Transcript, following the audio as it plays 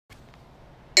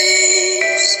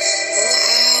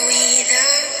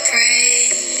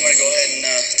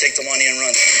take the money and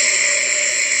run.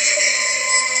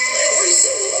 That works so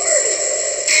hard.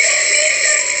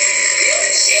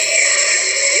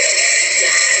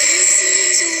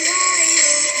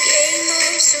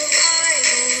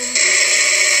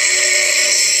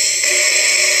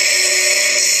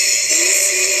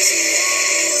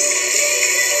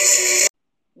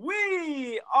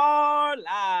 We are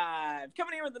live,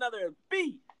 coming here with another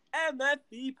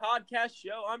BMFB podcast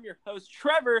show. I'm your host,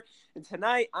 Trevor, and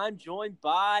tonight I'm joined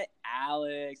by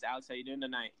Alex. Alex, how you doing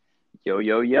tonight? Yo,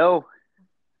 yo, yo.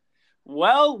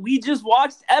 Well, we just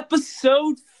watched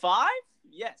episode 5.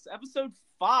 Yes, episode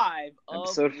 5 of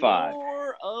Episode 5.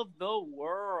 War of the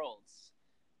Worlds.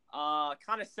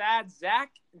 Kind of sad.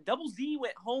 Zach, Double Z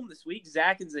went home this week,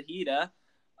 Zach and Zahida.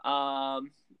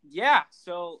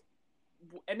 So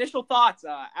initial thoughts,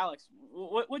 Alex,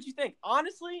 what'd you think?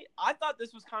 Honestly, I thought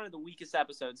this was kind of the weakest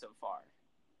episode so far.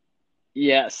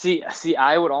 Yeah, see,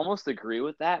 I would almost agree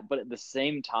with that, but at the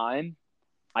same time,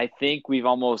 I think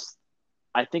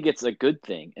it's a good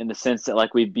thing in the sense that,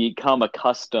 like, we've become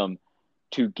accustomed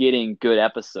to getting good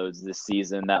episodes this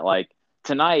season that, like,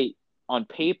 tonight on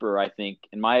paper, I think,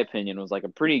 in my opinion, was like a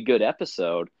pretty good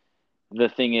episode. The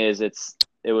thing is, it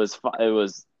was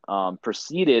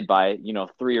preceded by,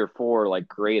 3 or 4 like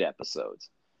great episodes,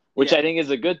 which I think is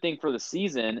a good thing for the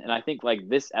season. And I think like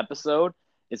this episode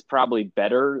is probably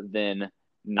better than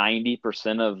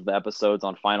 90% of the episodes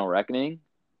on Final Reckoning,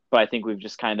 but I think we've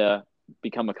just kind of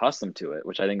become accustomed to it,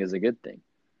 which I think is a good thing.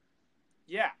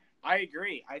 Yeah, I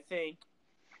agree.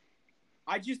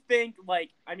 I just think,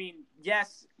 like, I mean,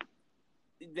 yes,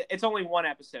 it's only one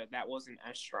episode that wasn't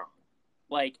as strong.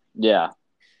 Like, yeah.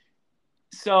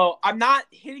 So I'm not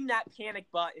hitting that panic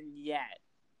button yet.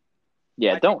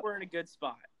 Yeah, I think we're in a good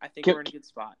spot.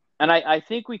 And I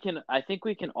think we can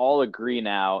all agree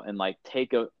now and like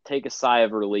take a sigh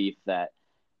of relief that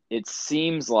it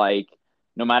seems like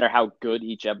no matter how good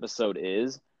each episode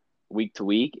is week to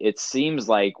week, it seems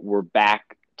like we're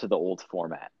back to the old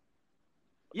format.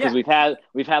 Because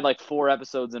we've had like 4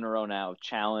 episodes in a row now of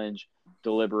challenge,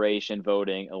 deliberation,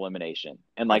 voting, elimination.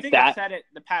 And like I've said it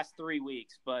the past 3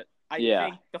 weeks, but I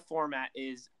think the format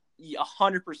is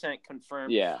 100%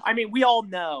 confirmed. Yeah. I mean, we all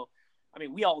know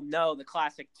the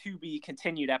classic to be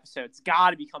continued episode's got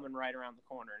to be coming right around the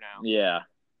corner now. Yeah.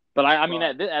 But I mean,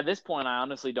 at this point, I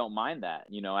honestly don't mind that.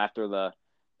 After the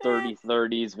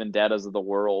 30s, Vendettas of the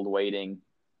world, waiting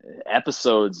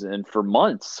episodes and for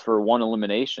months for one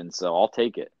elimination. So I'll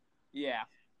take it. Yeah.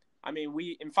 I mean,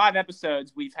 in 5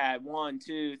 episodes, we've had 1,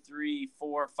 2, 3,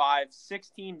 4, 5, 6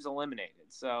 teams eliminated.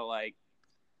 So, like,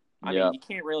 I mean, you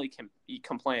can't really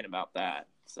complain about that.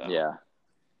 So yeah.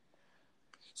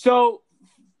 So,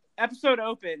 episode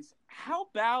opens. How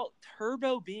about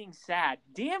Turbo being sad?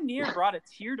 Damn near brought a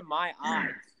tear to my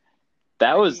eyes.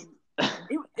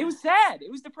 It was sad. It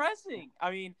was depressing.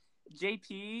 I mean,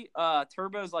 JP,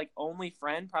 Turbo's like only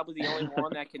friend, probably the only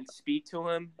one that can speak to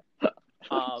him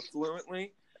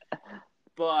fluently.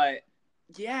 But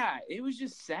yeah, it was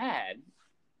just sad.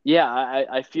 Yeah,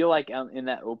 I feel like in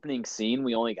that opening scene,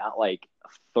 we only got like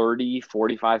 30,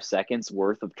 45 seconds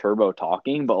worth of Turbo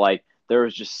talking, but like there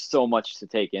was just so much to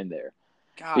take in there.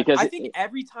 God, because I think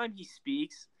every time he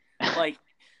speaks, like,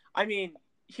 I mean,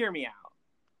 hear me out.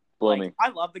 Blow me. I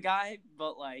love the guy,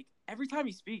 but like every time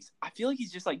he speaks, I feel like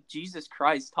he's just like Jesus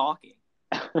Christ talking.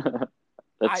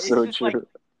 That's so true.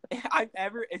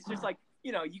 It's just like,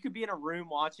 you could be in a room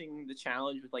watching the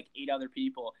challenge with like 8 other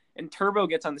people, and Turbo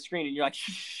gets on the screen, and you're like,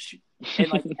 shh,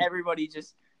 and like everybody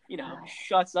just,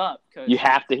 shuts up. Cause, you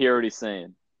have to hear what he's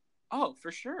saying. Oh,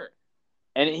 for sure.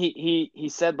 And he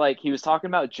said, like, he was talking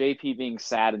about JP being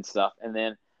sad and stuff, and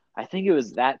then I think it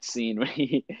was that scene when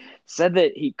he said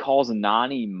that he calls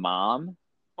Nany mom.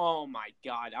 Oh my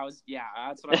God!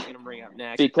 That's what I was gonna bring up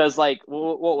next. Because like,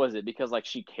 what was it? Because like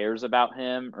she cares about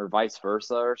him, or vice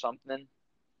versa, or something.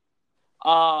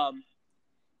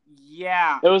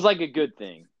 Yeah. It was like a good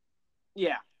thing.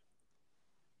 Yeah.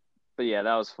 But yeah,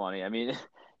 that was funny. I mean,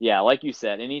 yeah, like you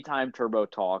said, anytime Turbo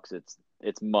talks, it's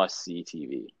must see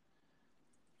TV.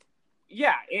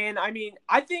 Yeah, and I mean,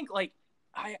 I think like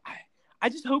I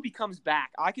just hope he comes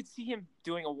back. I could see him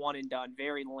doing a one and done,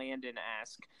 very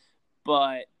Landon-esque,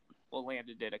 but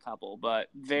Landon did a couple, but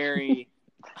very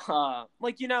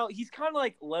like, he's kind of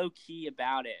like low key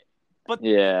about it. But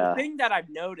the thing that I've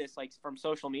noticed, like from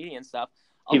social media and stuff,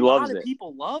 a lot of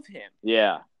people love him.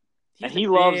 Yeah. And he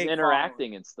loves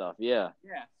interacting and stuff. Yeah.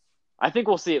 Yeah. I think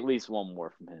we'll see at least one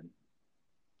more from him,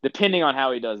 depending on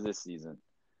how he does this season.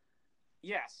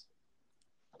 Yes.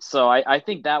 So I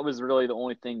think that was really the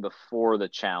only thing before the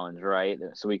challenge, right?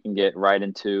 So we can get right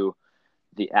into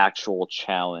the actual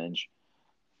challenge.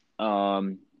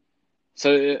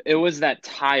 So it was that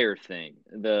tire thing,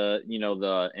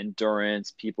 the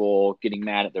endurance, people getting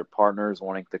mad at their partners,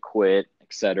 wanting to quit,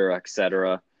 et cetera, et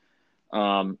cetera.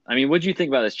 I mean, what do you think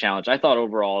about this challenge? I thought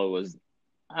overall it was,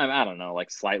 I don't know,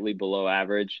 like slightly below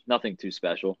average, nothing too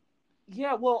special.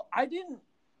 Yeah, well, I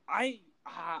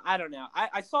don't know.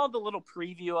 I saw the little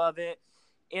preview of it,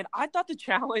 and I thought the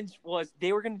challenge was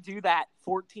they were going to do that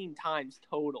 14 times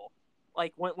total.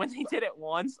 Like when they did it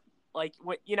once, like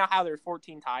you know how there's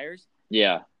 14 tires.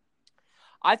 Yeah.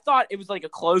 I thought it was like a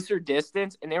closer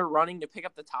distance, and they were running to pick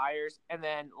up the tires, and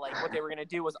then like what they were going to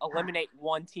do was eliminate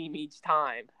one team each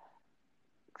time.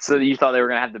 So you thought they were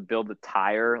gonna have to build the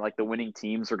tire, like the winning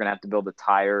teams were gonna have to build the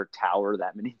tire tower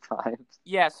that many times?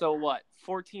 Yeah. So what?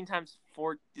 14 times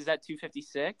 4 is that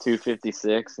 256?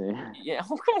 256. Yeah.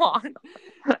 Oh, come on.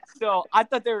 So I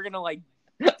thought they were gonna like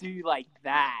do like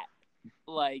that,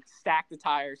 like stack the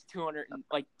tires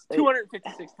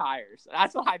 256 tires.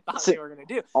 That's what I thought they were gonna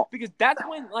do, because that's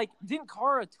when like didn't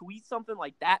Kara tweet something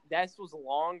like that? This was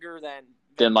longer than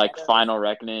like Final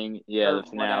Reckoning, the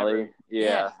finale, whatever.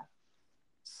 Yeah.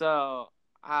 So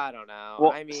I don't know.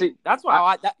 Well, I mean, see, that's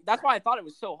why that's why I thought it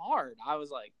was so hard. I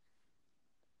was like,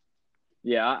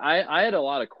 yeah, I had a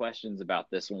lot of questions about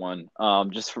this one,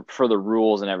 just for the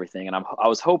rules and everything, and I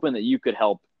was hoping that you could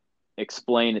help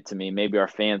explain it to me. Maybe our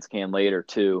fans can later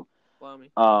too. blow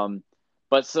me.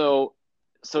 But so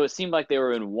it seemed like they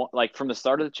were in one, like from the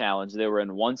start of the challenge, they were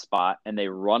in one spot and they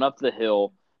run up the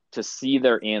hill to see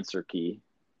their answer key.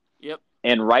 Yep.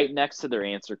 And right next to their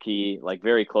answer key, like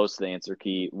very close to the answer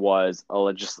key, was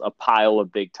just a pile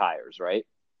of big tires, right?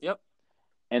 Yep.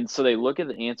 And so they look at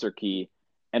the answer key,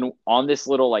 and on this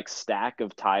little like stack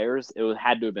of tires, it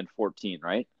had to have been 14,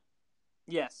 right?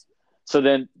 Yes. So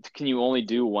then, can you only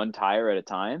do one tire at a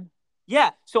time?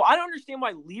 Yeah. So I don't understand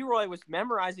why Leroy was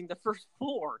memorizing the first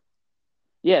 4.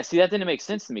 Yeah. See, that didn't make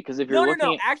sense to me, because if you're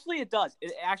looking, actually it does.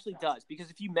 It actually does, because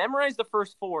if you memorize the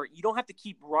first 4, you don't have to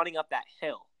keep running up that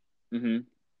hill. Mm-hmm.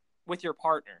 With your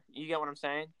partner. You get what I'm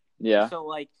saying? Yeah. So,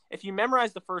 like, if you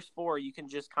memorize the first 4, you can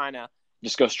just kind of...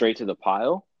 Just go straight to the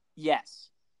pile? Yes.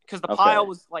 Because the pile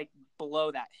was, like,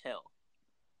 below that hill.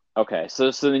 Okay.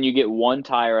 So then you get one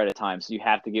tire at a time, so you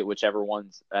have to get whichever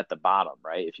one's at the bottom,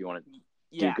 right? If you want to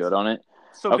do good on it?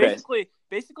 So, basically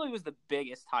it was the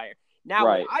biggest tire. Now,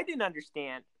 what I didn't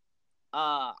understand,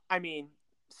 I mean,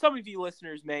 some of you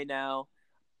listeners may know,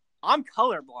 I'm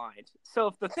colorblind. So,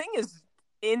 if the thing is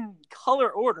in color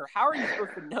order, how are you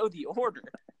supposed to know the order?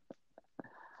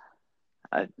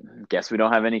 I guess we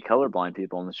don't have any colorblind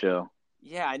people on the show.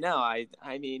 Yeah, I know. I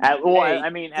mean,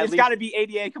 it's got to be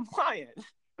ADA compliant.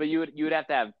 But you would have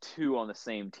to have 2 on the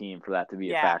same team for that to be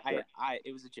a factor.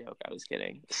 It was a joke. I was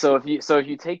kidding. So if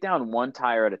you take down one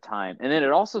tire at a time, and then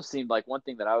it also seemed like one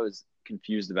thing that I was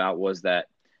confused about was that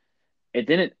it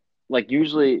didn't, like,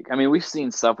 usually, I mean, we've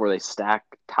seen stuff where they stack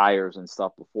tires and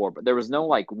stuff before, but there was no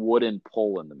like wooden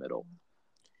pole in the middle,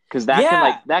 because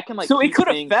that can so keep it could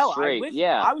have fell. Straight.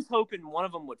 I was hoping one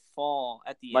of them would fall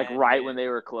at the end, right when they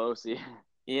were close.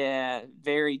 Yeah,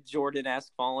 very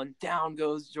Jordan-esque falling. Down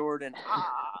goes Jordan.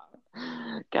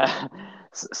 God.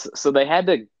 So they had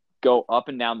to go up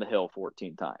and down the hill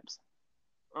 14 times.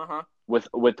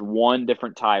 With one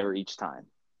different tire each time.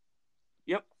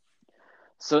 Yep.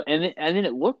 So and then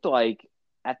it looked like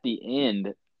at the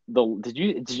end,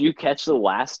 did you catch the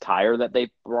last tire that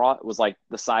they brought was like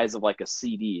the size of like a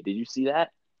CD? Did you see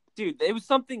that? Dude, it was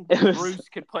something Bruce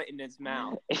could put in his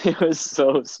mouth. It was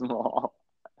so small.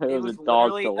 It was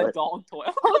literally a dog toy.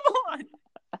 Hold on.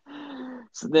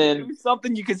 So then it was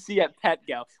something you could see at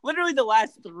Petco. Literally the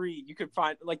last 3 you could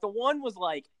find. Like the one was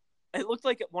like, it looked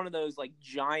like one of those like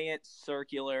giant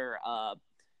circular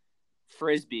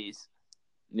frisbees.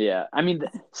 Yeah, I mean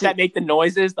that make the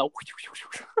noises.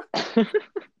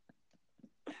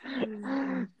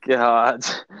 God,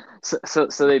 so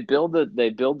they build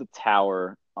the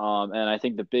tower, and I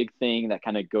think the big thing that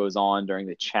kind of goes on during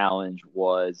the challenge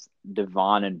was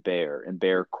Devon and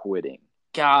Bear quitting.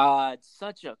 God,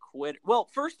 such a quitter. Well,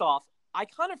 first off, I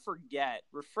kind of forget.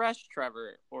 Refresh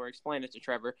Trevor, or explain it to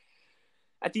Trevor.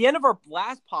 At the end of our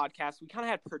last podcast, we kind of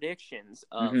had predictions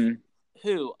of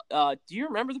who. Do you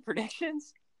remember the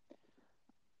predictions?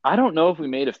 I don't know if we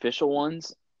made official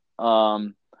ones.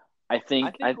 I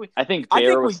think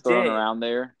Bear was thrown around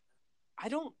there. I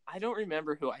don't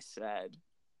remember who I said.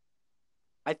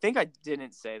 I think I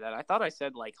didn't say that. I thought I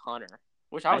said like Hunter,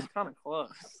 which I was kind of close.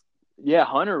 Yeah,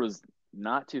 Hunter was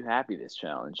not too happy this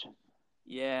challenge.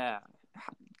 Yeah,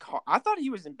 I thought he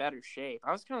was in better shape.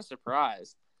 I was kind of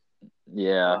surprised.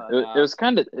 Yeah, it was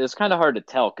kind of hard to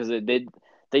tell, because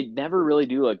they never really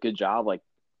do a good job like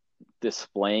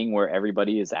displaying where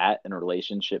everybody is at in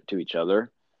relationship to each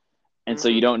other. And so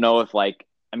Mhm. you don't know if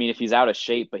if he's out of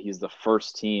shape, but he's the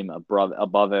first team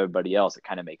above everybody else, it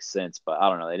kind of makes sense. But I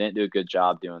don't know. They didn't do a good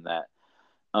job doing that.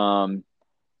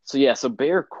 So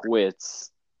Bear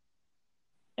quits.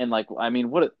 And what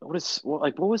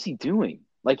was he doing?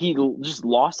 Like he just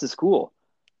lost his cool.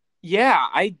 Yeah,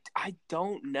 I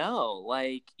don't know.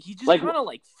 Like he just Like, kind of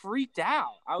like freaked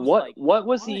out. I was what like, what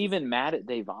was he even mad at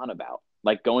Devon about?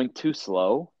 Like going too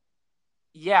slow?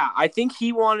 Yeah, I think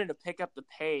he wanted to pick up the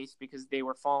pace because they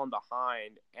were falling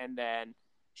behind, and then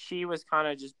she was kind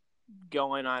of just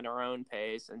going on her own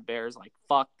pace, and Bear's like,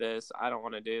 "Fuck this! I don't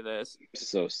want to do this."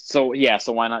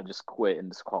 So why not just quit and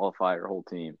disqualify your whole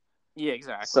team? Yeah,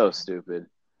 exactly. So stupid.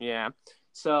 Yeah.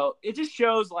 So it just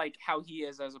shows like how he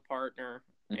is as a partner,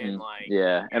 and like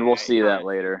and we'll see that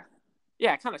later.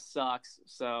 Yeah, it kind of sucks.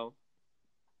 So,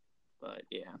 but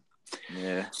yeah.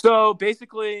 Yeah. So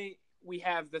basically, we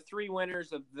have the three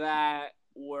winners of that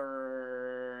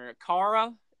were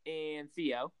Cara and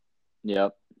Theo.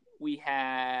 Yep. We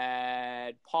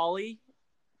had Paulie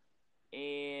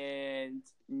and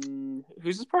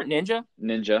who's this part? Ninja.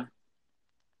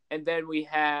 And then we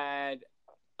had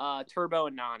Turbo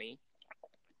and Nani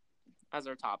as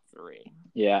our top three.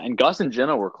 Yeah, and Gus and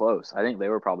Jenna were close. I think they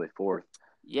were probably fourth.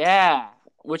 Yeah,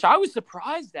 which I was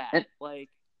surprised at. Like,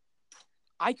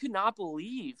 I could not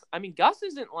believe. I mean, Gus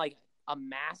isn't like a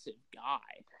massive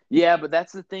guy. Yeah, but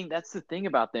that's the thing. That's the thing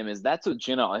about them is that's what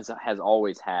Jenna has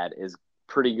always had is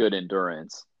pretty good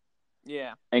endurance.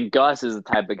 Yeah. And Gus is the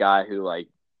type of guy who like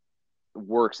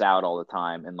works out all the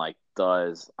time and like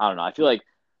does. I don't know. I feel like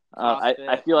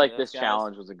I feel like this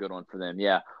challenge was a good one for them.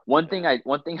 Yeah. One thing I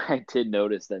did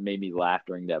notice that made me laugh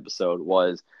during the episode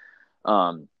was,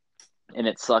 and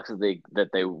it sucks that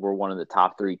they were one of the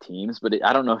top three teams, but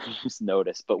I don't know if you just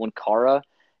noticed, but when Cara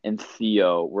and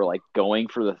Theo were like going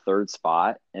for the third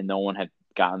spot and no one had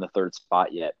gotten the third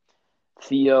spot yet,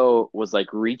 Theo was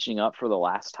like reaching up for the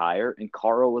last tire and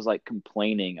Cara was like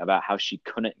complaining about how she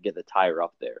couldn't get the tire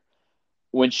up there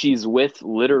when she's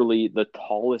literally the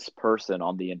tallest person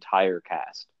on the entire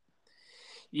cast.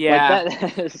 Yeah. Like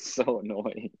that is so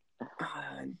annoying.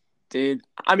 Dude,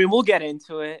 I mean, we'll get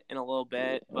into it in a little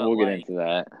bit. But we'll get into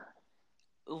that.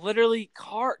 Literally,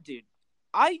 dude,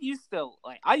 I used to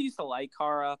like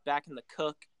Cara back in the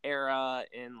Cook era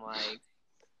in like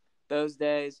those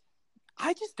days.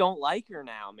 I just don't like her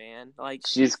now, man. Like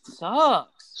she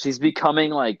sucks. She's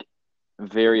becoming like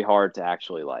very hard to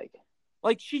actually like.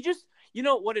 Like she just, you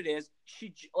know what it is?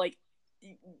 She like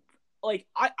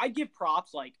I give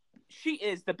props. Like she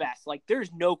is the best. Like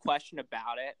there's no question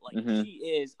about it. Like she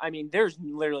is. I mean, there's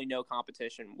literally no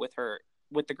competition with her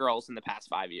with the girls in the past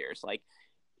 5 years. Like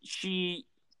she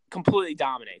completely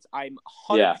dominates. I'm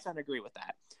 100% agree with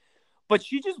that. But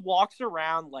she just walks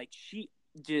around like she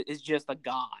is just a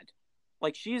god.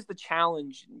 Like she is the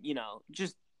challenge. You know,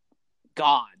 just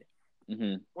god.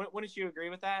 Wouldn't you agree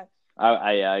with that?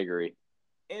 I agree.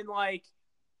 And like,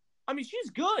 I mean, she's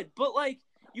good, but like,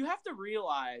 you have to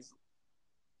realize,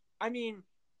 I mean,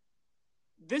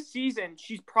 this season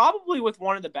she's probably with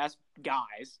one of the best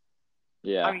guys.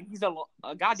 Yeah. I mean, he's a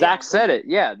goddamn. Zach said it.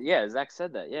 Yeah. Zach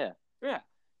said that. Yeah. Yeah.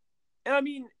 And I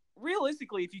mean,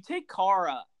 realistically, if you take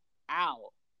Cara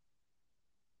out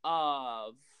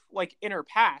of like in her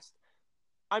past,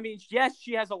 I mean, yes,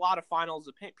 she has a lot of finals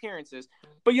appearances,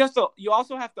 but you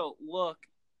also have to look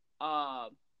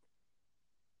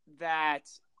that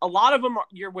a lot of them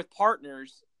you're with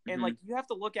partners, and like you have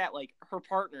to look at like her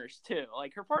partners too.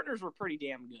 Like her partners were pretty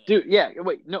damn good. Dude, yeah.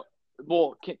 Wait, no.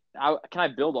 Well, can I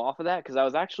build off of that? Because I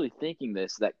was actually thinking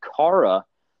that Cara,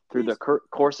 through the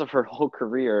course of her whole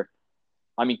career,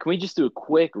 I mean, can we just do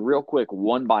a real quick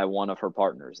one by one of her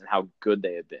partners and how good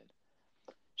they have been?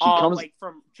 She comes like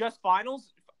from just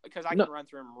finals, because I can run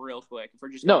through them real quick if we're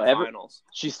just finals.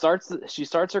 She starts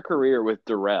her career with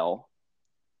Darrell.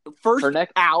 First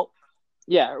out.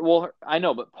 Yeah, well, I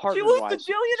know, but partner she loses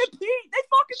to Jillian and Pete. They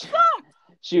fucking suck.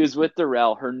 She was with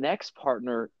Darrell. Her next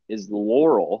partner is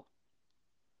Laurel.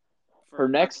 Her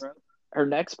next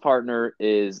partner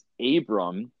is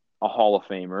Abram, a Hall of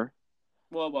Famer.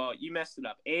 Well, you messed it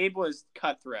up. Abe was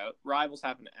Cutthroat. Rivals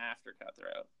happened after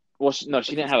Cutthroat. Well,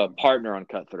 she didn't have a partner on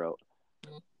Cutthroat.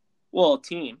 Well, a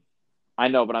team. I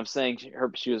know, but I'm saying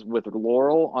she was with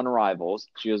Laurel on Rivals.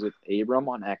 She was with Abram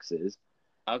on X's.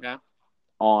 Okay.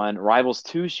 On Rivals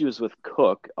 2, she was with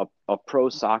Cook, a pro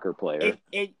soccer player.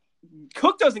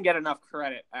 Cook doesn't get enough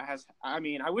credit. I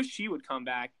mean, I wish she would come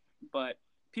back, but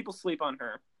people sleep on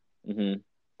her. And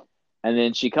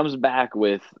then she comes back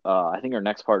with, I think her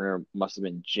next partner must have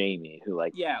been Jamie, who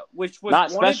which was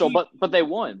not special, but they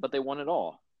won. But they won it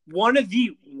all. one of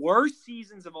the worst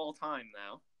seasons of all time,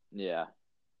 though. Yeah.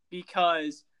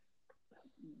 Because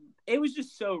it was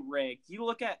just so rigged. You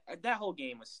look at that whole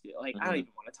game was still like I don't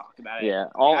even want to talk about it. Yeah.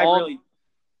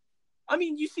 I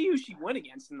mean, you see who she went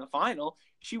against in the final.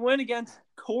 She went against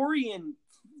Corey and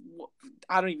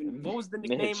what was the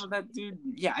nickname of that dude?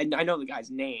 Yeah, I know the guy's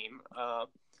name. I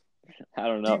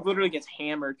don't know. He literally gets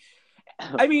hammered.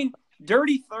 I mean,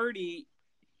 Dirty 30.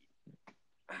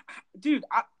 Dude,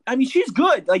 I mean, she's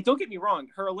good. Like, don't get me wrong.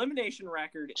 Her elimination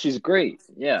record. She's great.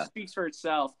 Yeah. Speaks for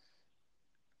itself.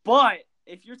 But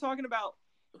if you're talking about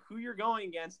who you're going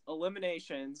against,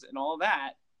 eliminations and all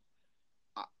that,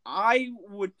 I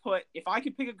would put, if I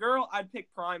could pick a girl, I'd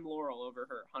pick Prime Laurel over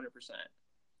her 100%.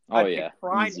 I'd pick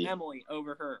Prime Easy. Emily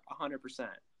over her 100%.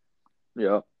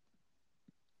 Yep.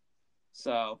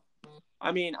 So,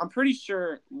 I mean, I'm pretty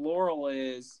sure Laurel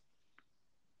is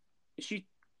she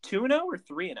 2-0 or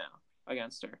 3-0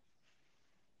 against her?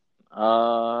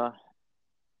 I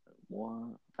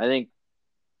think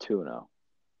 2-0.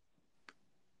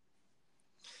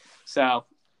 So,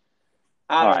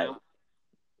 I don't know.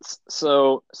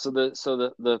 So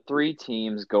the three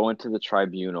teams go into the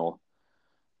tribunal.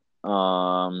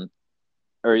 Or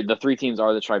the three teams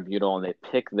are the tribunal, and they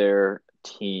pick their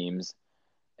teams.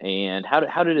 And how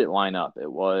did it line up?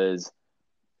 It was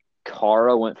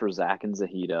Cara went for Zach and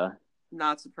Zahida.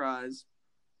 Not surprised.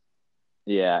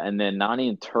 Yeah, and then Nani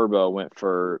and Turbo went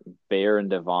for Bear and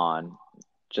Devon,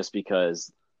 just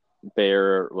because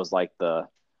Bear was like the,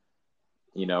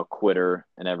 quitter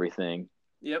and everything.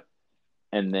 Yep.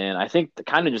 And then I think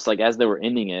kind of just like as they were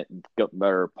ending it,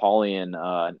 Paulie and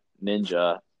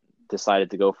Ninja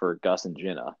decided to go for Gus and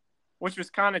Jenna. Which was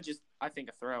kind of just, I think,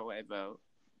 a throwaway vote.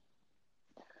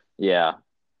 Yeah.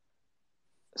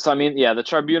 So, I mean, yeah, the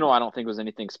tribunal I don't think was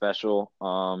anything special.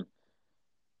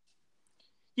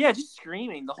 Yeah, just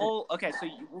screaming. The whole – okay, so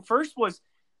first was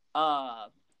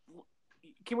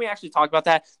can we actually talk about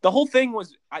that? The whole thing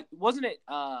was – wasn't it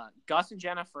Gus and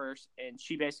Jenna first, and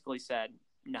she basically said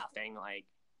nothing. Like,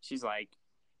 she's like,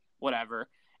 whatever.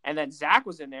 And then Zach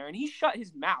was in there, and he shut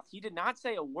his mouth. He did not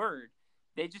say a word.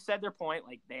 They just said their point.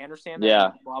 Like, they understand that,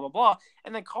 yeah. Blah, blah, blah.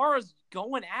 And then Cara's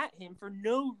going at him for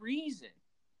no reason.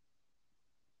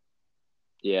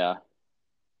 Yeah.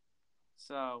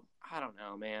 So, I don't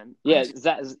know, man. Yeah,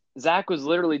 Zach was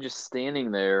literally just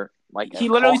standing there. Like, he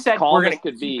literally said, we're going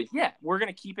to we're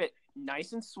going to keep it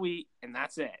nice and sweet, and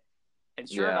that's it. And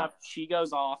sure enough, she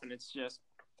goes off, and it's just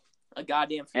a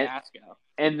goddamn fiasco.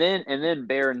 And then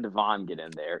Bear and Devon get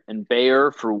in there, and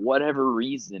Bear, for whatever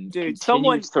reason,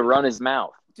 continues to run his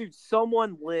mouth. Dude,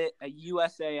 someone lit a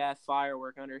USAF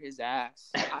firework under his ass.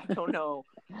 I don't know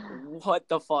what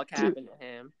the fuck happened to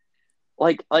him.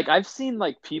 Like I've seen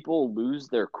like people lose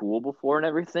their cool before and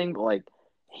everything, but like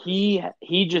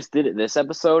he just did it this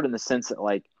episode in the sense that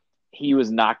like he was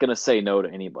not gonna say no to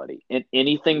anybody, and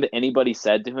anything that anybody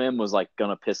said to him was like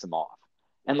gonna piss him off.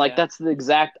 And like that's the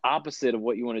exact opposite of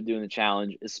what you want to do in the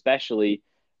challenge, especially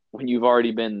when you've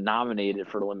already been nominated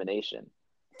for elimination.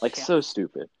 Like so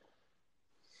stupid.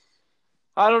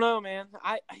 I don't know, man.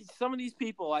 Some of these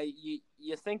people,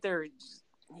 you think they're just,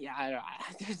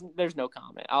 there's no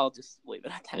comment. I'll just leave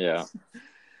it at that. Yeah.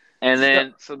 And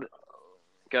then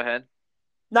go ahead.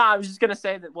 No, I was just gonna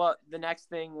say that the next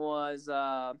thing was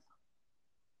the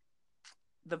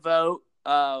vote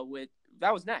with.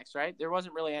 That was next, right? There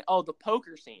wasn't really the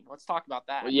poker scene. Let's talk about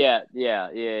that. Well,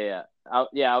 yeah.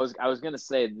 I was gonna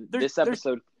say this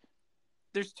episode.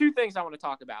 There's two things I want to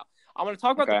talk about. I want to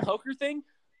talk about the poker thing,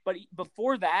 but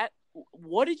before that,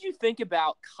 what did you think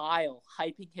about Kyle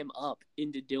hyping him up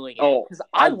into doing it? Oh, because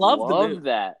I love the move.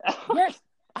 That. Yes,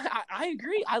 I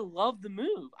agree. I love the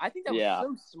move. I think that was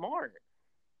so smart.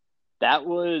 That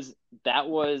was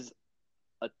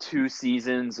a 2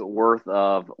 seasons worth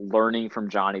of learning from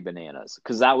Johnny Bananas,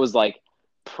 because that was like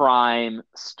prime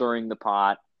stirring the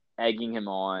pot, egging him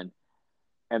on,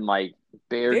 and like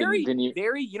Bear didn't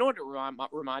you know what it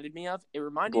reminded me of? It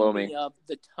reminded me of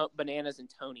the Bananas and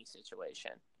Tony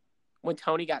situation when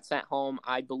Tony got sent home.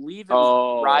 I believe it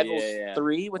was Rivals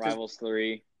 3 with Rivals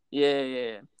 3.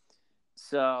 Yeah.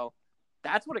 So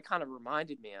that's what it kind of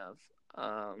reminded me of.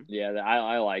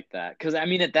 I like that, because I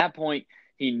mean at that point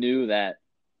he knew that.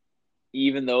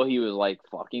 Even though he was like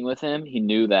fucking with him, he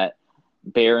knew that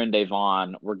Bear and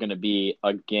Devon were going to be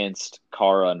against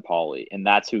Cara and Paulie, and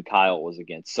that's who Kyle was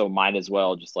against. So might as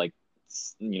well just like,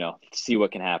 see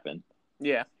what can happen.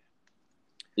 Yeah.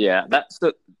 Yeah.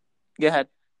 Go ahead.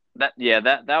 That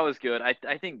was good.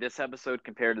 I think this episode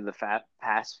compared to the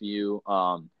past few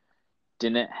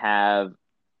didn't have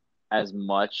as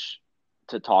much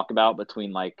to talk about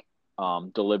between like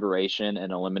deliberation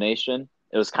and elimination.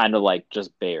 it was kind of like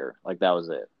just Bear. Like that was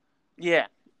it. Yeah.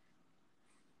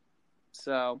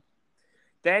 So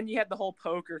then you had the whole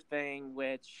poker thing,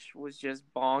 which was just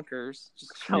bonkers.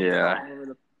 Just jumping Yeah. all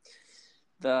over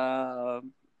the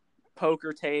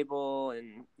poker table,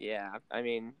 and yeah, I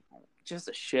mean, just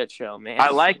a shit show, man.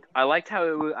 I liked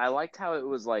how it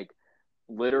was like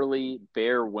literally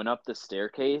Bear went up the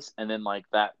staircase and then like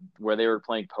that where they were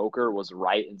playing poker was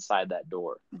right inside that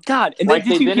door. God, and Like,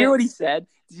 then did they you hear didn't- what he said?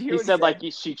 Did you hear He what said he like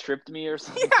she tripped me or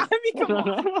something. Yeah, I mean, come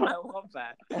on, I love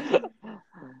that.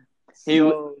 He-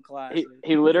 So classic.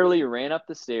 He literally ran up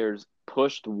the stairs,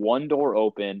 pushed one door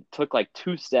open, took like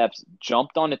 2 steps,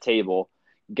 jumped on a table,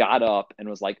 got up, and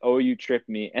was like, "Oh, you tripped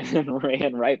me," and then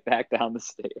ran right back down the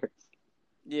stairs.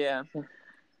 Yeah,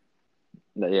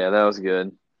 Yeah, that was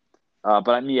good. But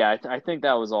I mean, yeah, I think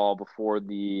that was all before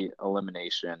the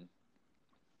elimination,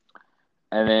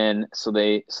 and then so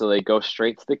they go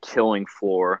straight to the killing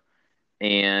floor,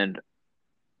 and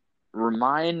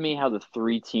remind me how the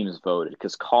 3 teams voted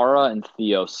because Kara and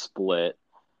Theo split,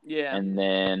 yeah. and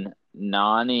then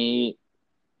Nani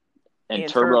and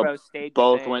And Turbo stayed the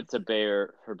both same. went to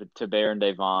Bear and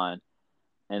Devon,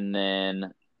 and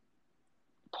then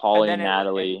Paulie and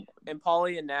Natalie. And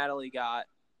Paulie and Natalie got.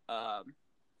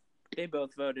 They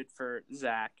both voted for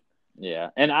Zach. Yeah,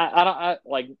 and I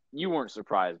like you weren't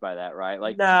surprised by that, right?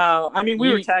 Like No, I mean we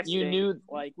were texting. You knew,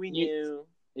 like we you- knew.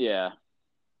 yeah,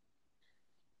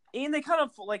 And they kind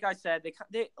of, like I said,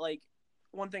 they like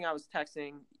one thing I was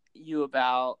texting you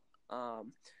about.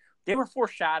 They were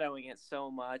foreshadowing it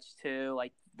so much too.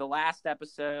 Like the last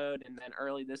episode, and then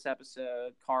early this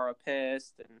episode, Kara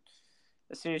pissed, and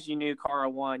as soon as you knew Kara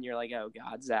won, you're like, oh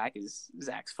god, Zach's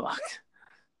fucked.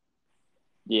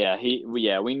 yeah.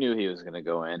 We knew he was gonna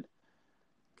go in,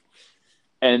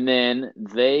 and then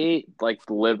they like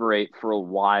deliberate for a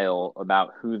while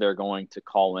about who they're going to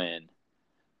call in,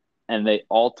 and they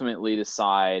ultimately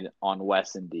decide on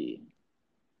Wes and D.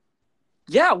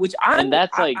 Yeah, which I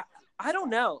don't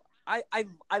know.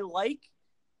 I like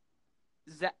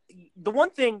Zach. The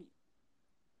one thing,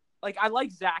 like, I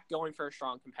like Zach going for a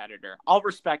strong competitor. I'll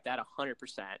respect that 100%.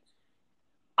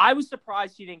 I was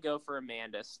surprised he didn't go for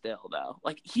Amanda still, though.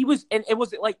 Like, he was, and it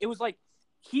was like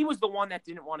he was the one that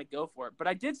didn't want to go for it. But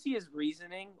I did see his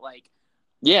reasoning, like,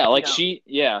 Yeah, like you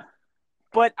know.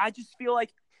 But I just feel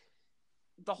like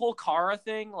the whole Kara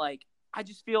thing, like, I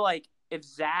just feel like if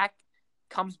Zach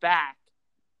comes back,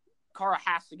 Kara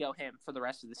has to go him for the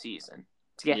rest of the season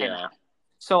to get him out.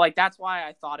 So, like, that's why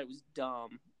I thought it was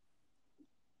dumb.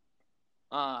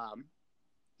 I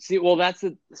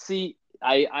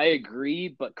agree,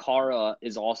 but Kara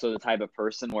is also the type of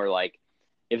person where, like,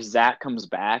 if Zach comes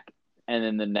back and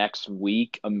then the next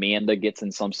week Amanda gets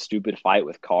in some stupid fight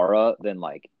with Kara, then,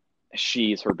 like,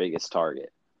 she's her biggest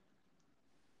target.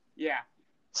 Yeah.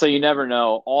 So you never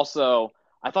know. Also,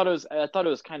 I thought it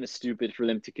was kind of stupid for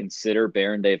them to consider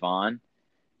Bear and Devon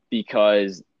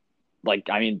because, like,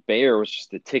 I mean, Bear was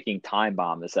just a ticking time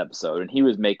bomb this episode, and he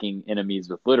was making enemies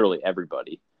with literally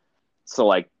everybody. So,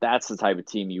 like, that's the type of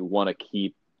team you want to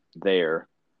keep there.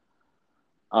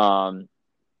 But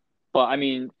I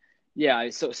mean, yeah.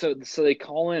 So they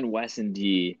call in Wes and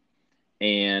D,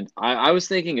 and I was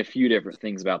thinking a few different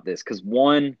things about this because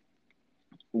one,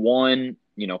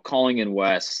 calling in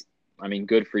Wes. I mean,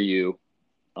 good for you.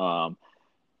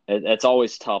 It's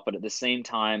always tough, but at the same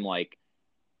time, like,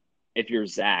 if you're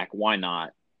Zach, why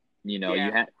not?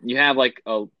 Yeah. You have like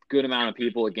a good amount of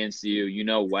people against you.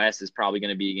 Wes is probably going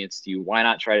to be against you. Why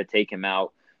not try to take him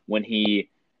out when he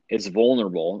is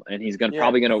vulnerable and he's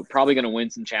probably going to win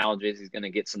some challenges. He's going to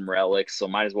get some relics, so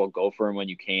might as well go for him when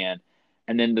you can.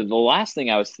 And then the last thing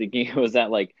I was thinking was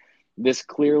that, like, this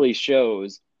clearly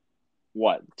shows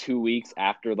 2 weeks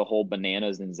after the whole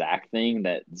Bananas and Zach thing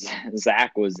that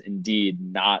Zach was indeed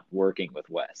not working with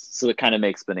Wes. So it kind of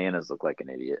makes Bananas look like an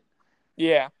idiot.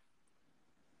 Yeah.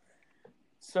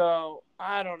 So,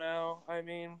 I don't know. I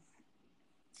mean,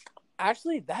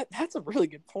 actually, that's a really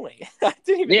good point. I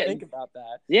didn't even think about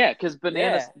that. Yeah, because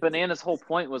Bananas' whole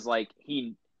point was, like,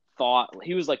 he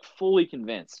was, like, fully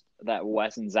convinced that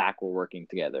Wes and Zach were working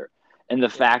together. And the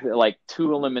fact that, like,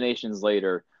 2 eliminations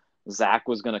later, Zach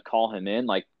was going to call him in,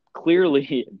 like,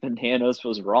 clearly Bananas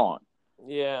was wrong.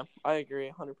 Yeah, I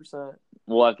agree 100%.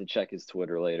 We'll have to check his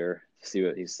Twitter later to see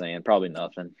what he's saying. Probably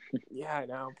nothing. Yeah, I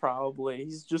know, probably.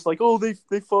 He's just like, oh, they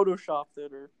photoshopped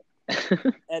it or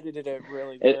edited it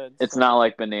really good. It's not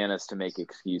like Bananas to make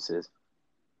excuses.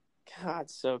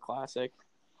 God, so classic.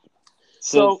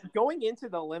 So going into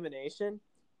the elimination,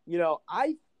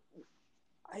 I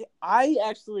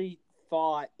actually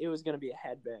thought it was going to be a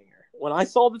headbanger. When I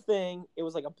saw the thing, it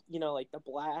was like like the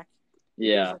black It was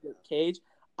Yeah. like a cage.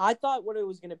 I thought what it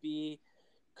was gonna be,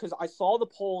 because I saw the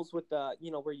poles with the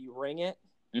where you ring it,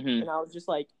 Hmm. and I was just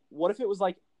like, what if it was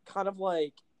like kind of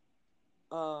like,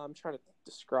 I'm trying to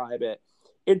describe it.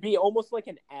 It'd be almost like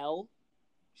an L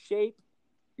shape,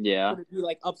 Yeah. but it'd be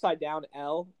like upside down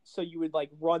L. So you would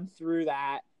like run through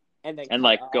that and then And cut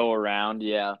like up. go around.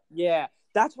 Yeah. Yeah,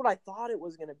 that's what I thought it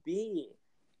was gonna be,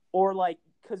 or like,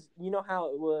 because you know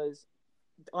how it was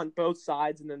on both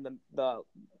sides, and then the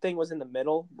thing was in the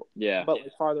middle, Yeah. but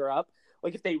like farther up.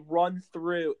 Like if they run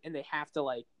through and they have to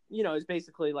like, it's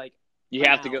basically like You an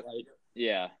have to L, go. like,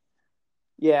 Yeah.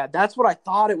 yeah, that's what I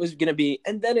thought it was gonna be,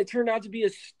 and then it turned out to be a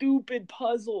stupid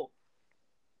puzzle.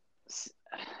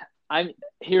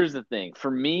 Here's the thing. For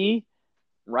me,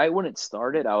 right when it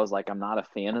started, I was like, I'm not a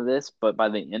fan of this. But by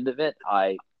the end of it,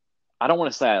 I don't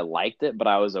want to say I liked it, but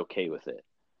I was okay with it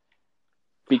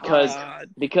because God.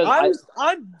 because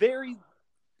I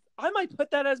I might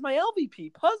put that as my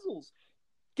LVP puzzles.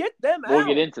 Get them we'll out.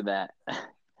 get into that.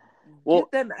 Well,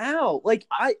 Get them out. Like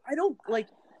I don't like.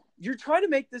 You're trying to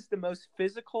make this the most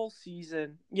physical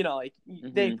season. Like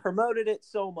they promoted it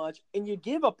so much, and you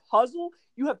give a puzzle.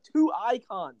 You have two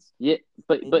icons. yeah,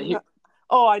 but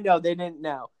oh, I know they didn't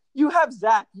know. You have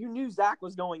Zach. You knew Zach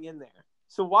was going in there,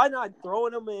 so why not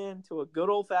throwing him into a good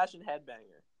old fashioned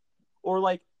headbanger, or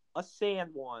like a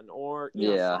sand one, or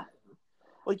yeah. something.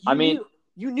 Like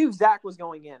you knew Zach was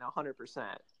going in 100%.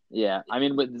 Yeah, I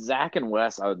mean, with Zach and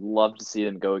Wes, I would love to see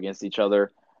them go against each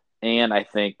other, and I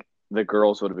think the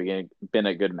girls would have been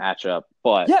a good matchup.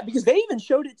 But yeah, because they even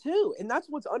showed it too, and that's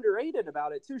what's underrated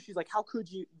about it too. She's like, "How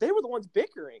could you?" They were the ones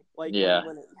bickering, like yeah,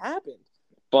 when it happened.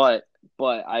 but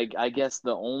I guess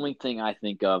the only thing I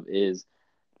think of is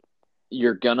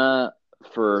you're gonna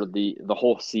for the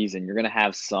whole season you're gonna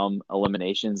have some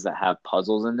eliminations that have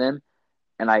puzzles in them,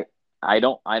 and I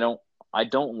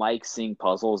don't like seeing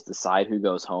puzzles decide who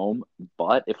goes home.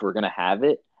 But if we're gonna have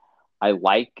it, I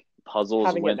like puzzles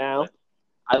Having it when now.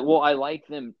 I like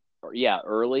them, yeah,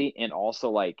 early and also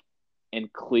like in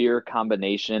clear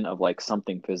combination of like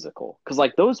something physical because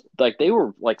like those like they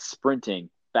were like sprinting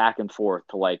back and forth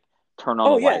to like turn on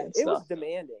Oh the light yeah, and it was stuff.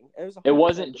 demanding. It was It 100%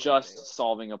 wasn't demanding. just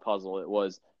solving a puzzle. It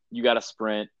was you got to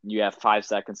sprint. You have 5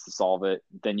 seconds to solve it.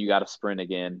 Then you got to sprint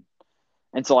again.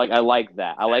 And so like I like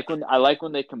that. I like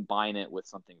when they combine it with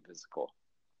something physical.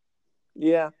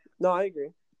 Yeah, no, I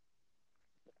agree.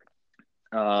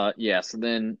 Yeah. So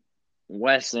then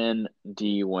Wes and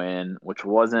D win, which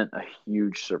wasn't a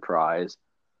huge surprise.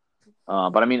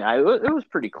 But I mean, it was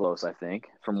pretty close, I think,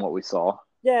 from what we saw.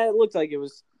 Yeah, it looked like it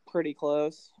was pretty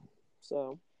close.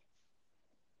 So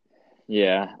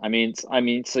Yeah,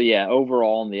 so yeah.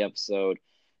 Overall in the episode,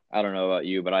 I don't know about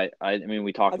you, but I mean,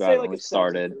 we talked I'd about say it when like we a 7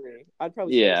 started. 3. I'd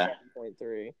probably say a Yeah,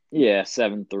 7.3. yeah,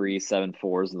 7-3,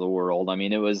 7-4s of the world. I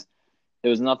mean, it was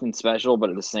nothing special, but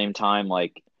at the same time,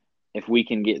 like if we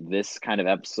can get this kind of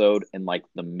episode in like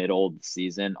the middle of the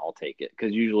season, I'll take it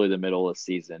because usually the middle of the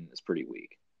season is pretty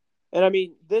weak. And I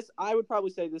mean, I would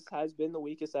probably say this has been the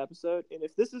weakest episode. And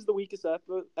if this is the weakest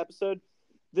episode,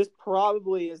 this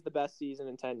probably is the best season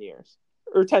in 10 years.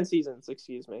 Or 10 seasons,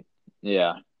 excuse me.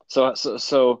 Yeah. So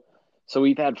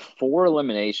we've had 4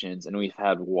 eliminations, and we've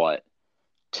had what?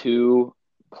 2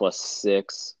 plus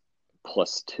 6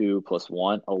 plus 2 plus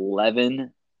 1,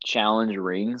 11 challenge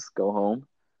rings go home.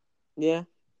 Yeah.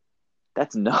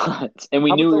 That's nuts. And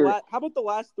we How knew how about the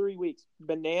last 3 weeks?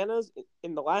 Bananas,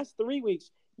 in the last 3 weeks,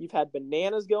 you've had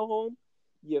Bananas go home,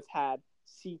 you've had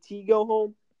CT go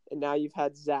home, and now you've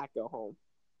had Zach go home.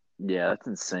 yeah, that's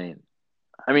insane.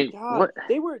 I mean, God,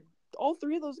 what all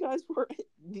 3 of those guys were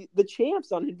the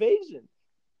champs on Invasion.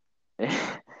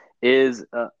 is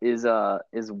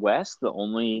Wes the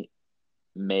only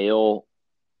male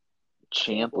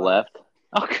champ left?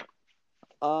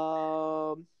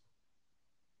 Oh,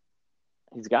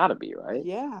 he's got to be, right?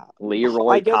 Yeah. Leroy,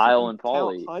 I guess if Kyle, you and count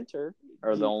Paulie Hunter.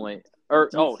 are Do the you, only. do you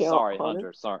count Sorry,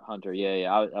 Hunter? Hunter.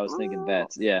 Yeah. I was thinking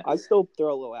Betts. Yeah. I still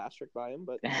throw a little asterisk by him,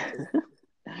 but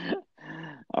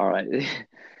All right. they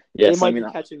Yes, might be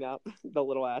catching up. The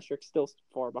little asterisk still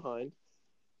far behind.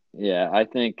 yeah, I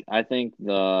think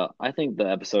the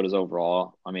episode is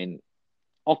overall. I mean,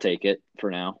 I'll take it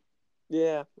for now.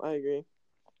 Yeah, I agree.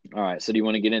 All right. So do you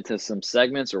want to get into some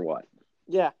segments or what?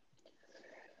 Yeah.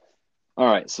 All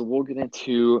right. So we'll get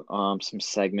into some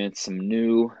segments, some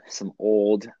new, some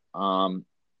old.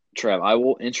 Trev, I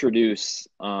will introduce.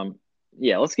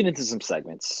 Let's get into some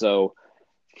segments. So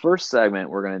first segment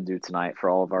we're going to do tonight for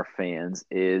all of our fans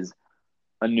is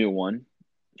a new one.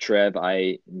 Trev,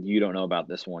 you don't know about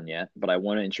this one yet, but I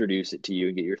want to introduce it to you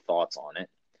and get your thoughts on it.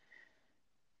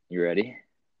 You ready?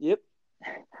 Yep.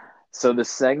 So the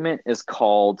segment is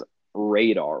called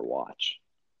Radar Watch.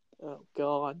 Oh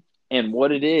God. And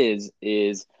what it is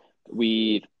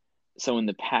so in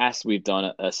the past we've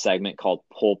done a segment called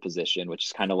pole position, which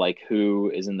is kind of like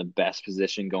who is in the best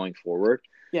position going forward.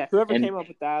 Yeah, whoever And came up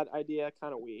with that idea,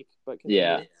 kind of weak, but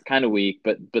yeah, continue. kind of weak.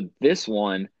 But this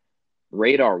one,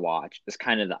 Radar Watch, is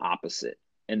kind of the opposite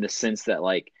in the sense that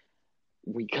like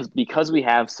because we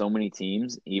have so many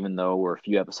teams, even though we're a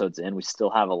few episodes in, we still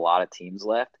have a lot of teams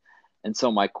left. And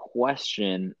so my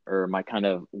question or my kind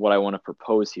of what I want to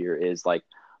propose here is like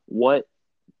what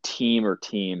team or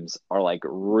teams are like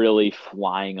really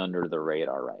flying under the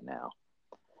radar right now?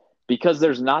 Because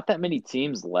there's not that many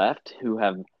teams left who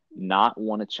have not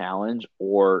won a challenge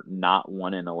or not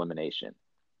won an elimination.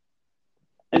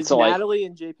 And Is so like Natalie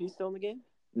and JP still in the game?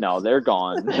 no, they're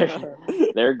gone.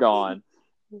 They're gone.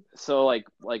 So like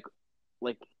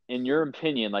in your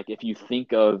opinion, like if you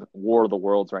think of War of the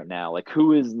Worlds right now, like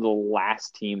who is the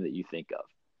last team that you think of?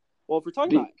 Well, if we're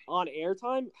talking about on air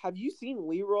time, have you seen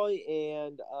Leroy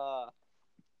and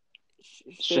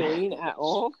Shailene at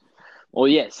all? Well,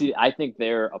 yeah. See, I think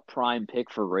they're a prime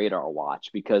pick for Radar Watch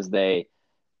because they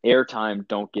airtime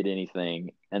don't get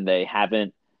anything and they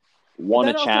haven't won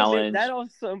a challenge. That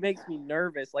also makes me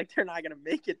nervous. Like they're not gonna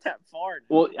make it that far.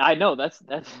 Now. Well, I know that's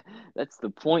the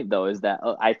point though. Is that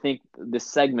I think this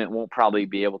segment won't probably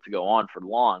be able to go on for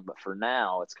long, but for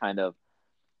now, it's kind of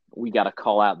we got to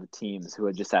call out the teams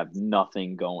who just have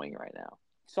nothing going right now.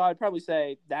 So I'd probably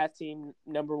say that team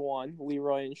number one,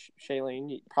 Leroy and Shailene.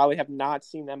 You probably have not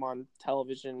seen them on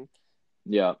television.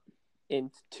 Yeah.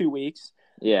 In 2 weeks.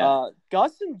 Yeah.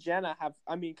 Gus and Jenna have,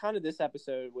 kind of this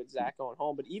episode with Zach going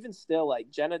home, but even still, like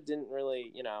Jenna didn't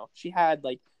really, she had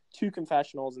like 2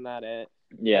 confessionals and it.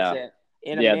 Yeah. That's it.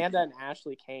 And Amanda and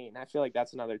Ashley Kane. I feel like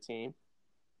that's another team.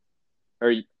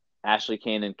 Or Ashley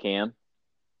Kane and Cam.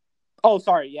 Oh,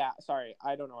 sorry. Yeah, sorry.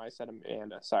 I don't know why I said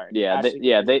Amanda. Sorry. Yeah,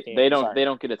 they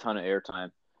don't get a ton of airtime.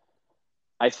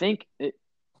 I think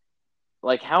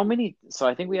how many? So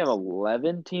I think we have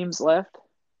 11 teams left.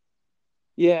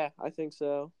 Yeah, I think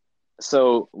so.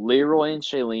 So Leroy and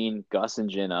Shailene, Gus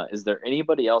and Jenna. Is there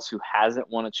anybody else who hasn't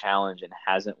won a challenge and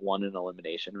hasn't won an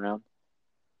elimination round?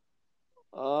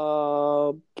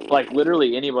 Like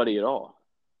literally anybody at all.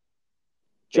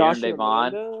 Josh and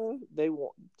Amanda,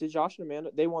 did Josh and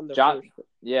Amanda, they won their first.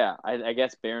 Yeah, I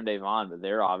guess Baron Devon, but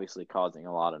they're obviously causing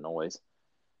a lot of noise.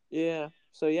 Yeah,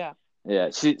 so yeah.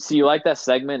 Yeah, so you like that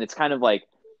segment? It's kind of like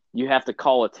you have to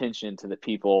call attention to the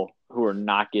people who are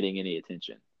not getting any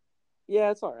attention.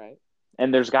 Yeah, it's all right.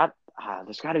 And there's got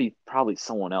to be probably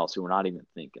someone else who we're not even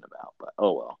thinking about, but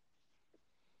oh well.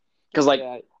 Because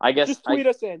I guess just tweet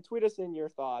us in your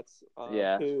thoughts.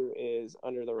 Who is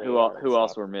under the radar? Who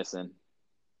else we're missing?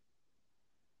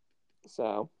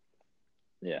 So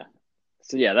yeah,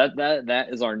 that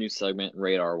is our new segment,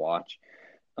 Radar Watch,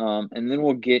 and then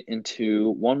we'll get into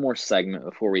one more segment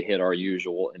before we hit our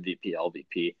usual MVP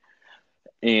LVP,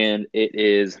 and it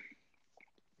is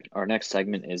our next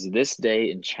segment is this day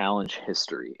in challenge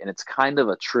history, and it's kind of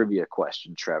a trivia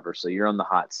question, Trevor. So you're on the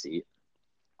hot seat.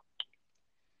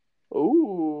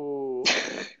 Ooh!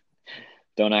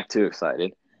 Don't act too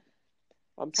excited.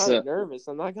 I'm kind of nervous.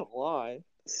 I'm not gonna lie.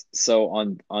 So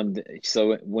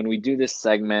when we do this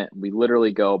segment, we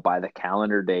literally go by the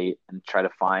calendar date and try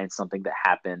to find something that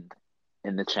happened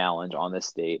in the challenge on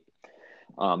this date.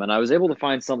 And I was able to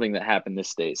find something that happened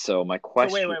this date. So my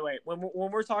question. So wait.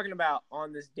 When we're talking about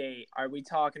on this date, are we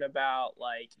talking about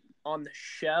like on the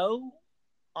show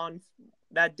on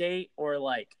that date, or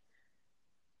like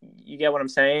you get what I'm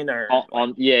saying, or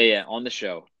on the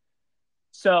show.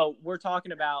 So we're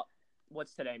talking about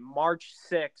what's today, March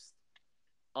 6th.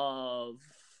 Of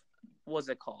what's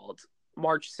it called?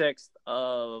 March 6th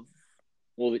of.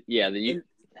 Well, yeah.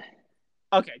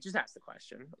 Okay, just ask the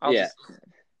question.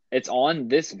 It's on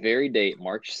this very date,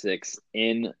 March 6th,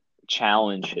 in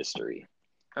challenge history.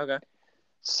 Okay.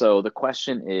 So the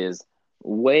question is,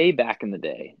 way back in the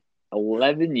day,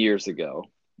 11 years ago.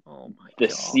 Oh my God. The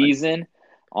season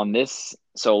on this.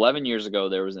 So 11 years ago,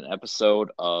 there was an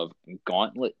episode of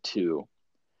Gauntlet 2.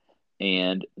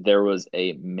 And there was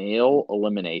a male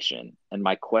elimination. And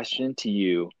my question to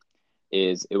you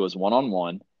is, it was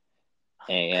 1-on-1.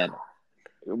 And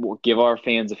we'll give our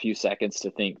fans a few seconds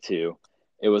to think too.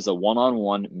 It was a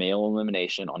 1-on-1 male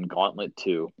elimination on Gauntlet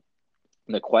 2.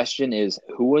 And the question is,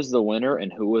 who was the winner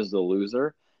and who was the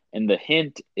loser? And the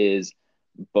hint is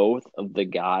both of the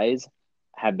guys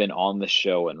have been on the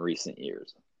show in recent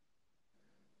years.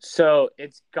 So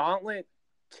it's Gauntlet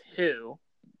 2.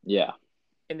 Yeah.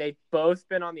 And they've both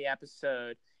been on the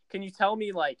episode. Can you tell me,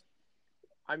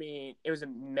 it was a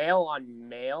male on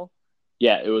male?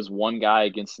 Yeah, it was one guy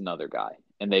against another guy.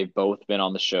 and they've both been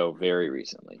on the show very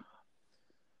recently.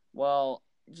 Well,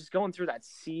 just going through that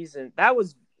season, that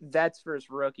was Vets versus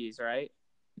Rookies, right?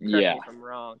 Correct Yeah. me if I'm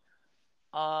wrong.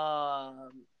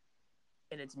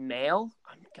 And it's male?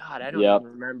 God, I don't Yep.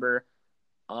 even remember.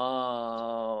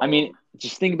 I mean,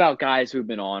 just think about guys who've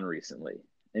been on recently.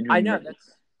 And who I know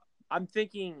I'm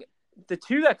thinking the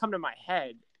two that come to my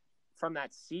head from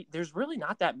that season. There's really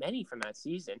not that many from that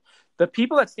season. The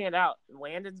people that stand out,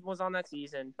 Landon was on that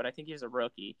season, but I think he was a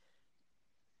rookie.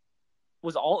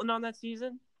 Was Alton on that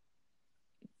season?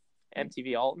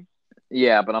 MTV Alton?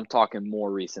 Yeah, but I'm talking more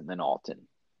recent than Alton.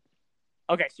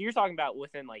 Okay, so you're talking about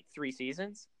within like 3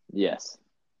 seasons? Yes.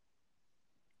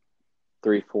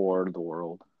 3, 4 of the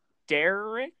world.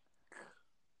 Derek?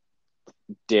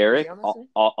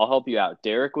 I'll help you out.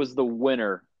 Derek was the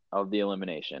winner of the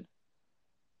elimination.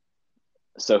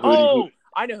 So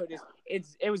I know who it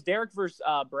is. It was Derek versus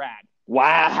Brad.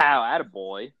 Wow,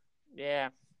 attaboy. Yeah.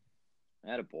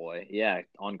 Attaboy. Yeah,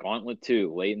 on Gauntlet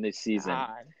 2, late in this season.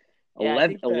 God. Yeah,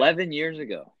 11 years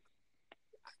ago.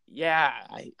 Yeah.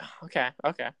 Okay.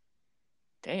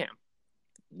 Damn.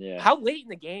 Yeah. How late in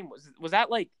the game was that?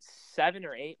 Like 7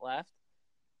 or 8 left?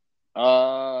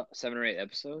 7 or 8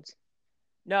 episodes.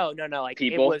 No. Like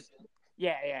people. It was.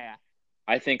 Yeah.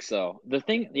 I think so. The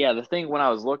thing when I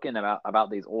was looking about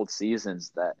these old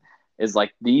seasons, that is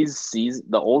like the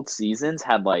old seasons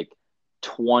had like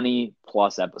 20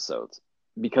 plus episodes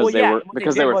because they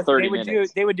were 30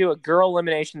 minutes. They would do a girl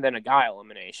elimination, then a guy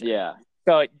elimination. Yeah.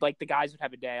 So like the guys would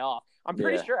have a day off. I'm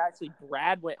pretty Yeah. sure actually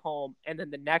Brad went home, and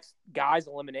then the next guy's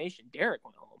elimination, Derek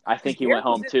went home. I think he went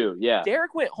home too. Yeah.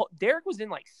 Derek went home. Derek was in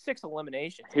like 6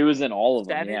 eliminations. He was in all of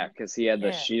them. 7? Yeah, because he had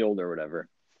the shield or whatever.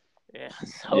 Yeah,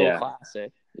 so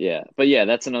classic. Yeah, but yeah,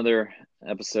 that's another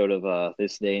episode of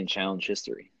This Day in Challenge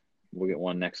history. We'll get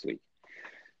one next week.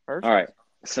 Perfect. All right.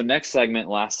 So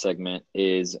last segment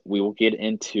is we will get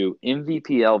into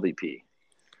MVP, LVP.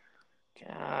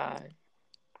 God.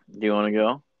 Do you want to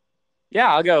go?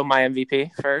 Yeah, I'll go my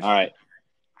MVP first. All right.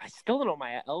 I still don't know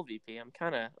my LVP. I'm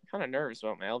kind of nervous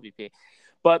about my LVP,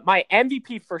 but my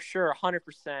MVP for sure,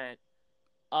 100%.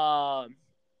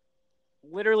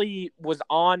 Literally was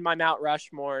on my Mount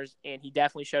Rushmores, and he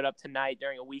definitely showed up tonight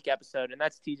during a week episode, and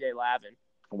that's TJ Lavin.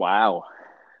 Wow.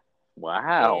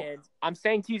 And I'm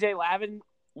saying TJ Lavin,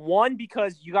 one,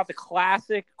 because you got the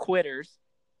classic quitters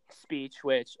speech,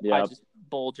 which I just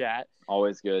bulge at.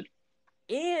 Always good.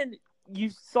 And you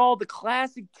saw the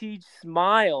classic Tej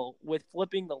smile with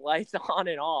flipping the lights on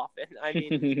and off. And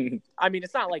I mean,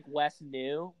 it's not like Wes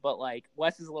knew, but like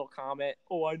Wes's little comment,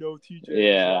 "Oh, I know TJ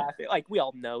was laughing." Like we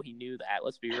all know he knew that.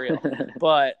 Let's be real.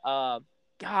 But God,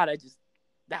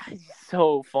 that is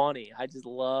so funny. I just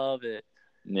love it.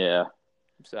 Yeah.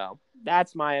 So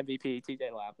that's my MVP,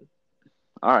 TJ Lavin.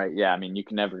 All right. Yeah. I mean, you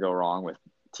can never go wrong with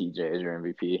TJ as your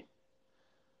MVP.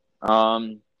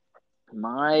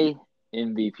 My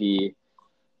MVP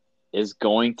is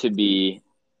going to be.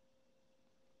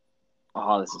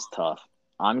 Oh, this is tough.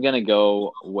 I'm gonna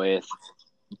go with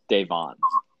Da'Vonne.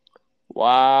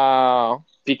 Wow.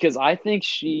 Because I think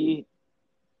she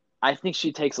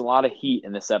takes a lot of heat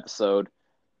in this episode,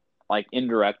 like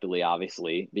indirectly,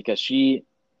 obviously, because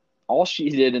all she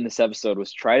did in this episode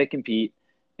was try to compete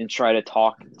and try to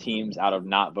talk teams out of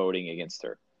not voting against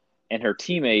her. And her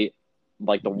teammate,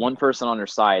 like the one person on her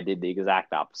side, did the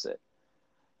exact opposite.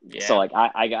 Yeah. So like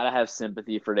I gotta have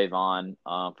sympathy for Da'Vonne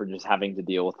for just having to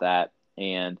deal with that.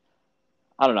 And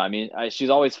I don't know. I mean,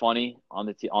 she's always funny on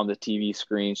the TV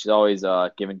screen. She's always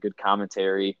giving good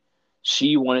commentary.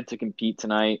 She wanted to compete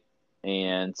tonight,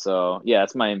 and so yeah,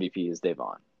 that's my MVP is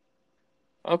Da'Vonne.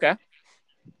 Okay.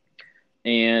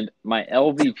 And my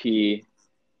LVP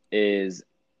is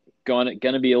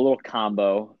gonna be a little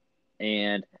combo,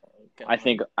 and I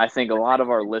think a lot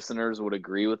of our listeners would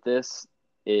agree with this.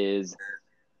 Is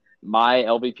my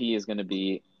LVP is going to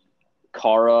be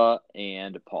Cara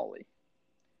and Paulie.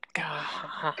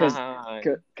 Because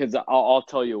I'll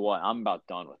tell you what, I'm about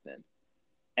done with them.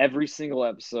 Every single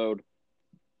episode,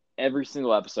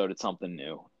 it's something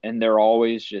new, and they're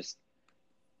always just,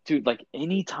 dude. Like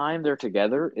anytime they're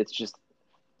together, it's just,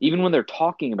 even when they're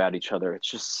talking about each other, it's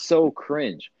just so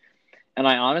cringe. And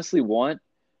I honestly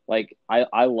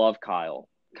I love Kyle.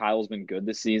 Kyle's been good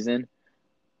this season,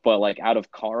 but like out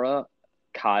of Cara,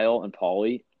 Kyle, and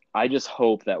Paulie, I just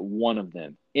hope that one of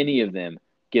them, any of them,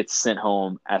 gets sent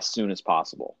home as soon as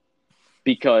possible,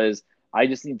 because I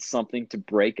just need something to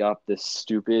break up this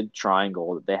stupid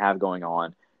triangle that they have going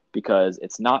on, because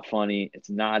it's not funny, it's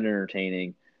not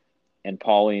entertaining, and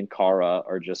Paulie and Cara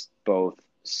are just both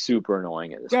super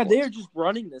annoying at this point. Yeah, they are just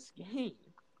running this game.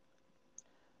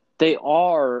 They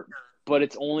are, but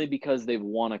it's only because they've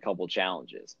won a couple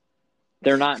challenges.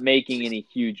 They're not making any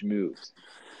huge moves.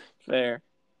 Fair.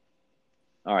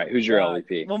 All right, who's your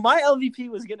LVP? Well, my LVP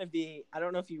was going to be, I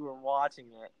don't know if you were watching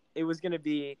it. It was going to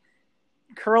be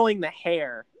curling the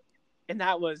hair. And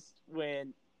that was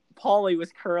when Paulie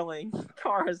was curling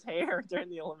Kara's hair during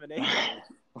the elimination.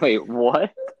 Wait,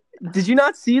 what? Did you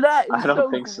not see that? It was I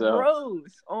don't think so.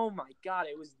 gross. Oh, my God.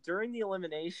 It was during the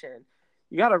elimination.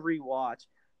 You got to rewatch.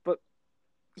 But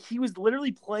he was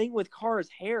literally playing with Kara's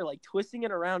hair, like twisting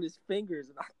it around his fingers.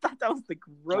 And I thought that was the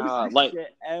grossest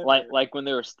shit ever. Like when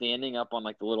they were standing up on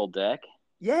like the little deck?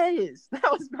 Yes. That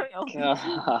was my LVP.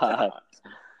 God.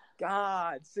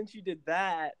 God, since you did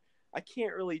that, I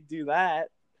can't really do that.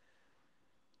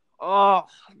 Oh.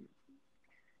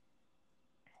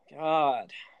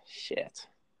 God. Shit.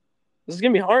 This is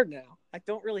going to be hard now. I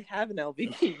don't really have an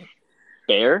LVP.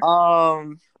 Bear?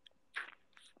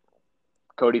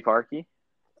 Cody Parkey?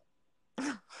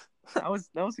 That was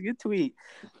a good tweet.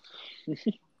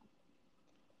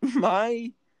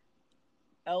 My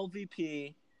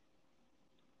LVP,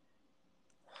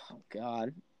 oh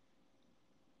God,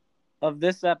 of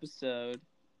this episode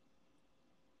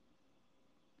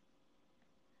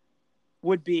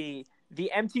would be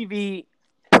the MTV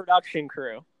production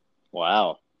crew.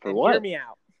 Wow. For and what? Hear me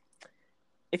out.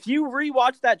 If you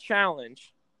rewatch that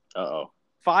challenge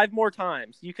 5 more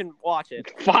times, you can watch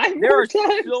it. 5 more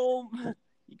times?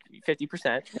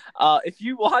 50%. If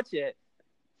you watch it,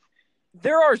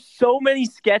 there are so many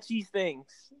sketchy things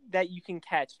that you can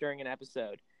catch during an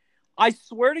episode. I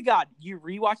swear to God, you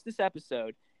rewatch this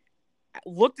episode,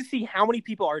 look to see how many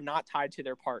people are not tied to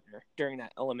their partner during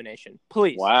that elimination.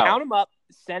 Please count them up,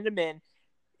 send them in.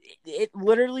 It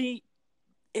literally,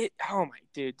 oh my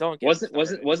dude, don't get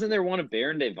wasn't there one of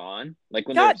Bear and Devon? Like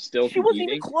when God, they were still she competing? wasn't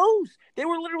even close. They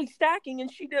were literally stacking,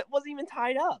 and she wasn't even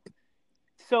tied up.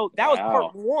 So that was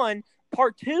part 1.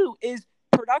 Part 2 is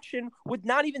production with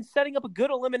not even setting up a good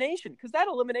elimination because that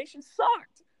elimination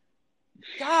sucked.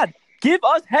 God, give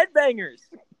us headbangers.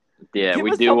 Yeah,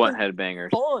 we do want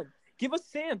headbangers. Fun. Give us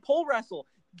sand, pole wrestle.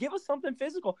 Give us something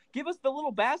physical. Give us the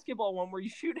little basketball one where you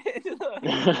shoot it into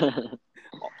the.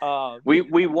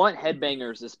 We want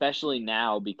headbangers, especially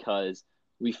now because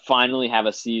we finally have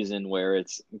a season where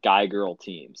it's guy-girl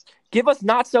teams. Give us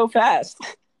not so fast.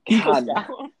 God.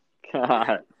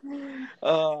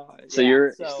 So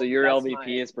your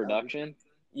LVP is production?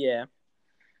 Yeah.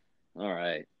 All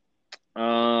right.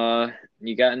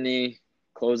 You got any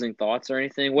closing thoughts or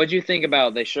anything? What'd you think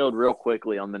about? They showed real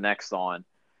quickly on the next on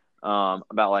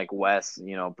about like Wes,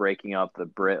 breaking up the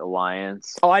Brit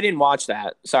alliance. Oh, I didn't watch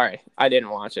that. Sorry, I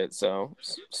didn't watch it. So.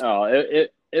 Oh,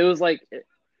 it was like.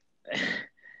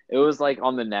 It was like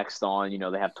on the next on,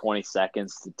 they have 20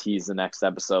 seconds to tease the next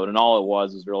episode. And all it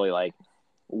was really like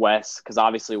Wes, because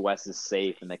obviously Wes is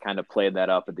safe. And they kind of played that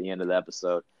up at the end of the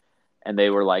episode. And they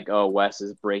were like, oh, Wes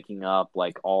is breaking up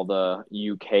like all the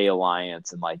UK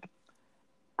alliance. And like,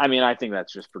 I mean, I think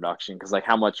that's just production. Because like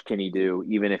how much can he do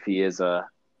even if he is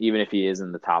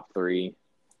in the top 3?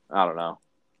 I don't know.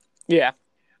 Yeah.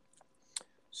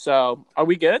 So are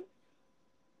we good?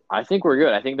 I think we're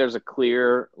good. I think there's a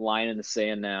clear line in the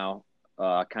sand now,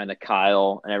 kind of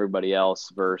Kyle and everybody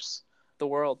else versus the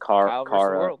world. Kyle versus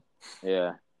the world.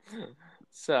 Yeah.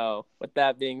 So, with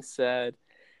that being said,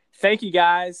 thank you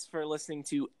guys for listening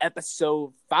to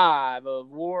episode 5 of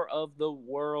War of the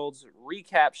Worlds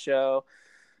recap show.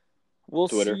 We'll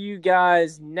see you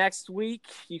guys next week.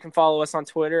 You can follow us on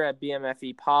Twitter at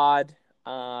BMFE Pod.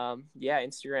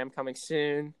 Instagram coming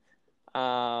soon.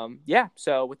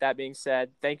 So with that being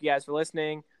said, thank you guys for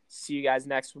listening. See you guys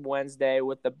next Wednesday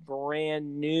with the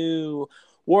brand new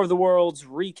War of the Worlds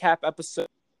recap episode.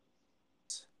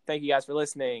 Thank you guys for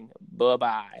listening.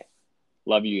 Bye-bye.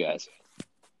 Love you guys.